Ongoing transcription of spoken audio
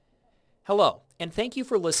Hello, and thank you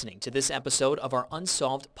for listening to this episode of our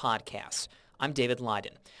Unsolved podcast. I'm David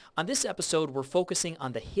Lyden. On this episode, we're focusing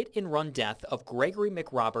on the hit-and-run death of Gregory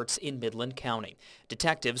McRoberts in Midland County.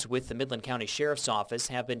 Detectives with the Midland County Sheriff's Office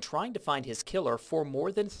have been trying to find his killer for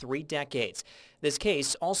more than 3 decades. This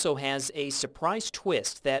case also has a surprise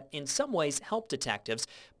twist that in some ways helped detectives,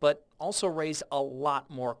 but also raise a lot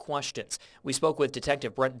more questions. We spoke with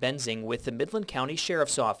Detective Brent Benzing with the Midland County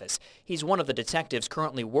Sheriff's Office. He's one of the detectives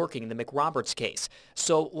currently working the McRoberts case.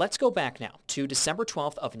 So let's go back now to December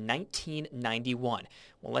 12th of 1991.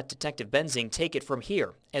 We'll let Detective Benzing take it from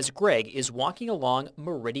here as Greg is walking along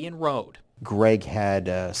Meridian Road. Greg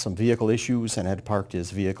had some vehicle issues and had parked his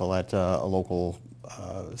vehicle at a local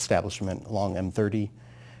establishment along M30.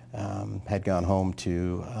 Had gone home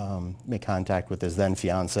to make contact with his then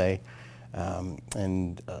fiancée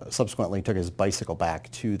and subsequently took his bicycle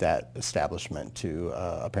back to that establishment to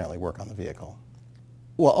apparently work on the vehicle.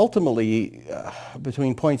 Well, ultimately,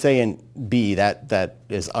 between points A and B, that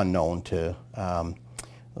is unknown to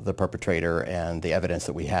the perpetrator and the evidence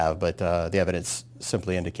that we have, but the evidence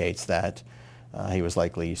simply indicates that he was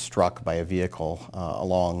likely struck by a vehicle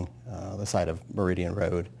along the side of Meridian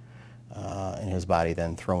Road, and his body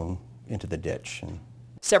then thrown into the ditch.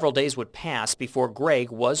 Several days would pass before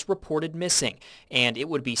Greg was reported missing, and it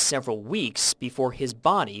would be several weeks before his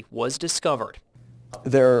body was discovered.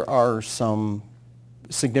 There are some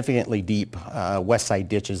significantly deep west side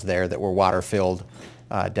ditches there that were water-filled,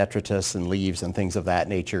 detritus and leaves and things of that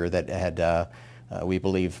nature that had, we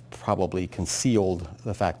believe, probably concealed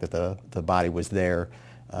the fact that the body was there,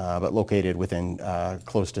 but located within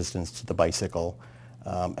close distance to the bicycle,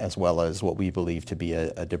 as well as what we believe to be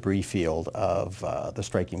a debris field of the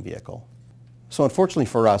striking vehicle. So unfortunately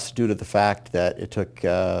for us, due to the fact that it took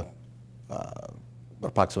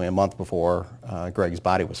approximately a month before Greg's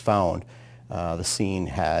body was found, the scene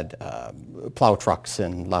had plow trucks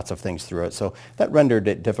and lots of things through it, so that rendered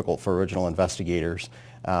it difficult for original investigators.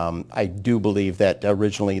 I do believe that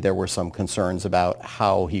originally there were some concerns about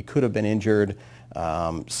how he could have been injured,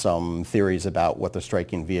 some theories about what the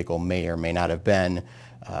striking vehicle may or may not have been.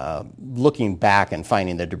 Looking back and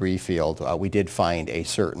finding the debris field, we did find a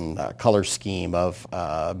certain color scheme of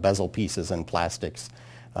bezel pieces and plastics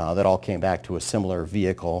that all came back to a similar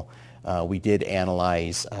vehicle. We did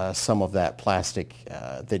analyze some of that plastic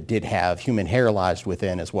that did have human hair lodged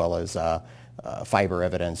within, as well as fiber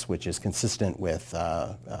evidence, which is consistent with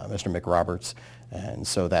Mr. McRoberts. And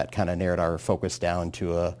so that kind of narrowed our focus down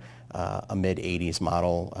to a mid-'80s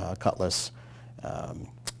model Cutlass.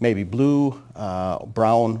 Maybe blue,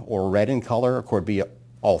 brown, or red in color. It could be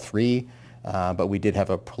all three, but we did have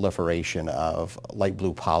a proliferation of light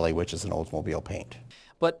blue poly, which is an Oldsmobile paint.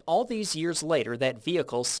 But all these years later, that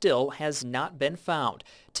vehicle still has not been found.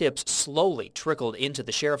 Tips slowly trickled into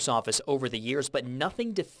the sheriff's office over the years, but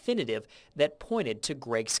nothing definitive that pointed to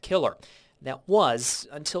Greg's killer. That was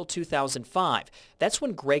until 2005. That's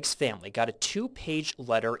when Greg's family got a 2-page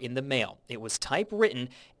letter in the mail. It was typewritten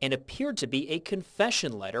and appeared to be a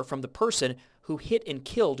confession letter from the person who hit and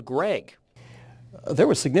killed Greg. There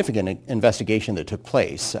was significant investigation that took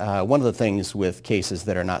place. One of the things with cases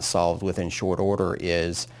that are not solved within short order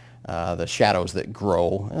is the shadows that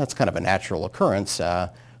grow. That's kind of a natural occurrence.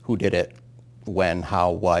 Who did it, when,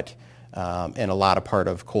 how, what, and a lot of part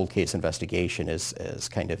of cold case investigation is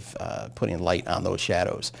kind of putting light on those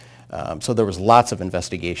shadows. So there was lots of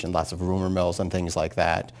investigation, lots of rumor mills and things like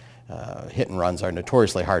that. Hit and runs are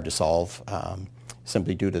notoriously hard to solve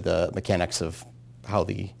simply due to the mechanics of how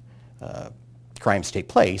the crimes take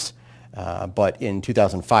place, but in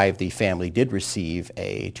 2005 the family did receive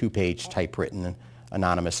a 2-page typewritten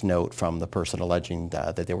anonymous note from the person alleging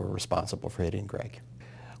that they were responsible for hitting Greg.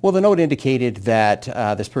 Well, the note indicated that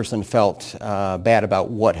this person felt bad about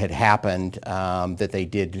what had happened, that they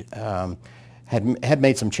did had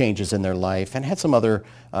made some changes in their life and had some other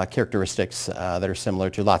characteristics that are similar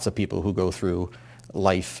to lots of people who go through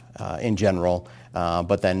life in general,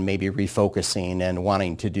 but then maybe refocusing and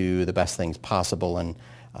wanting to do the best things possible and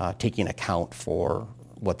taking account for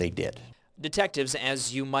what they did. Detectives,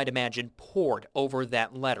 as you might imagine, pored over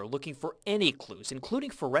that letter, looking for any clues, including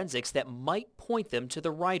forensics, that might point them to the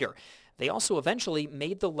writer. They also eventually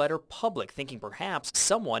made the letter public, thinking perhaps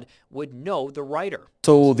someone would know the writer.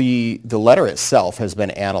 So the letter itself has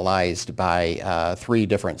been analyzed by 3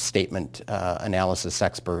 different statement analysis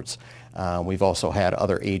experts. We've also had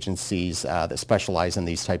other agencies that specialize in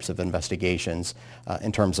these types of investigations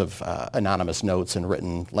in terms of anonymous notes and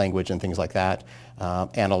written language and things like that,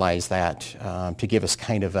 analyze that to give us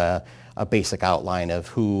kind of a basic outline of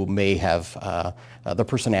who may have the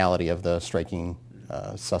personality of the striking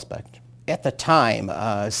suspect. At the time,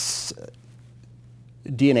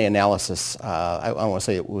 DNA analysis, I don't want to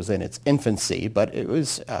say it was in its infancy, but it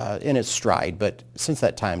was in its stride. But since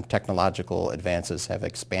that time, technological advances have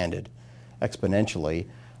expanded exponentially.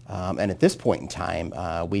 And at this point in time,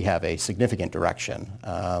 we have a significant direction.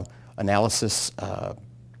 Analysis, a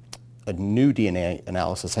new DNA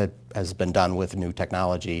analysis has been done with new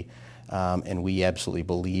technology, and we absolutely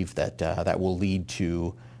believe that that will lead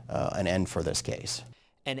to an end for this case.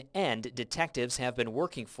 An end detectives have been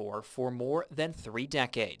working for more than 3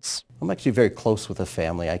 decades. I'm actually very close with the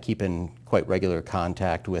family. I keep in quite regular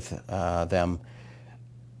contact with them.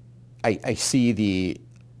 I see the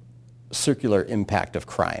circular impact of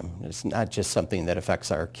crime. It's not just something that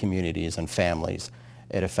affects our communities and families.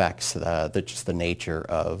 It affects just the nature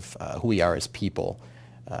of who we are as people.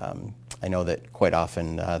 I know that quite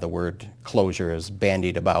often the word closure is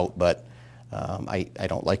bandied about, but I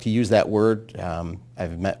don't like to use that word.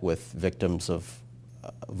 I've met with victims of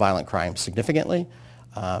violent crime significantly,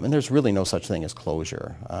 and there's really no such thing as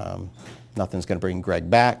closure. Nothing's going to bring Greg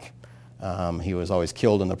back. He was always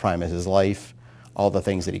killed in the prime of his life. All the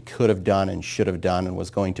things that he could have done and should have done and was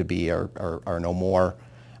going to be are no more.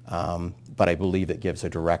 But I believe it gives a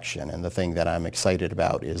direction. And the thing that I'm excited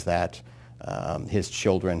about is that his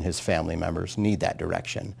children, his family members need that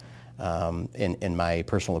direction. In my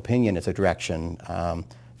personal opinion, it's a direction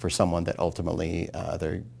for someone that ultimately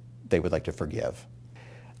they would like to forgive.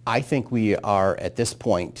 I think we are at this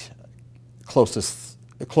point closer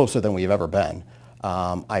than we've ever been.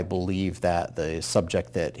 I believe that the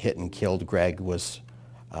subject that hit and killed Greg was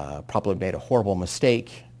probably made a horrible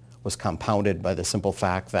mistake, was compounded by the simple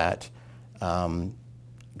fact that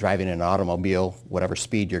driving in an automobile, whatever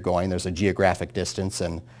speed you're going, there's a geographic distance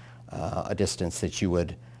and a distance that you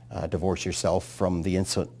would divorce yourself from the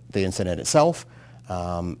incident itself.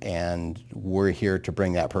 And we're here to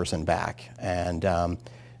bring that person back. And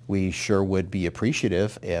we sure would be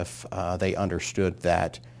appreciative if they understood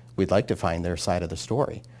that we'd like to find their side of the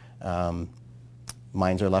story.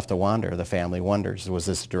 Minds are left to wander. The family wonders, was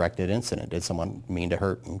this a directed incident? Did someone mean to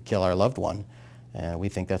hurt and kill our loved one? We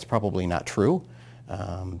think that's probably not true.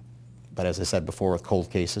 But as I said before, with cold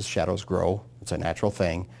cases, shadows grow. It's a natural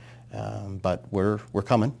thing. But we're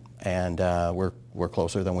coming, and we're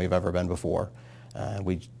closer than we've ever been before.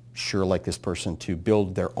 We'd sure like this person to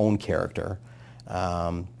build their own character.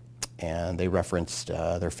 And they referenced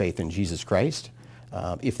their faith in Jesus Christ.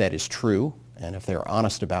 If that is true, and if they're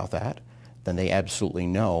honest about that, then they absolutely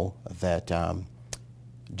know that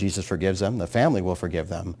Jesus forgives them, the family will forgive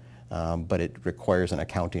them, but it requires an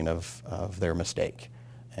accounting of their mistake.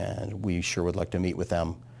 And we sure would like to meet with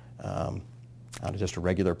them on just a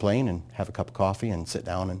regular plane and have a cup of coffee and sit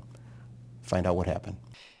down and find out what happened.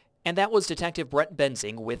 And that was Detective Brett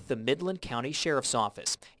Benzing with the Midland County Sheriff's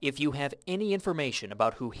Office. If you have any information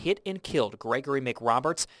about who hit and killed Gregory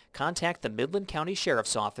McRoberts, contact the Midland County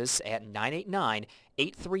Sheriff's Office at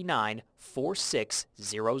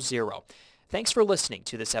 989-839-4600. Thanks for listening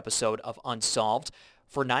to this episode of Unsolved.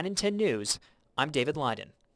 For 9 and 10 News, I'm David Lyden.